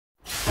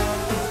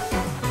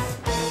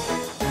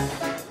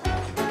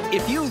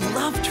If you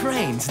love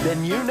trains,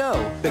 then you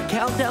know the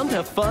countdown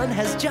to fun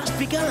has just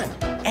begun.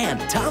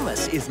 And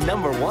Thomas is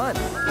 #1.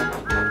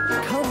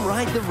 Come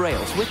ride the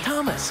rails with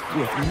Thomas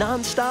with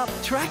non-stop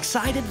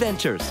trackside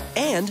adventures.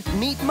 And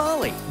meet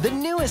Molly, the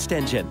newest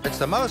engine. It's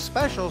the most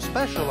special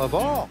of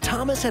all.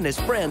 Thomas and his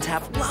friends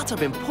have lots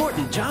of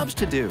important jobs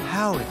to do.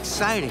 How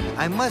exciting.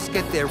 I must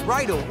get there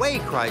right away,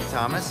 cried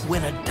Thomas.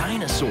 When a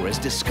dinosaur is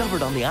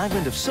discovered on the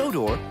island of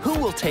Sodor, who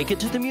will take it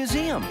to the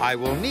museum? I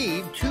will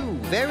need 2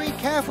 very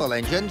careful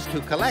engines to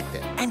collect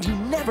it. And you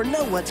never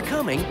know what's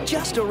coming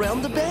just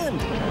around the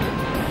bend.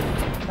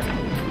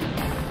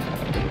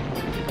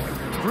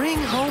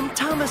 Bring home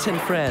Thomas and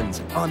Friends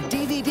on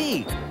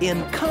DVD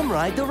in Come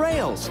Ride the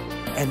Rails.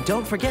 And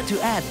don't forget to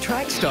add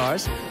Track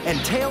Stars and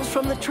Tales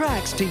from the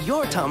Tracks to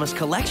your Thomas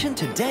collection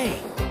today.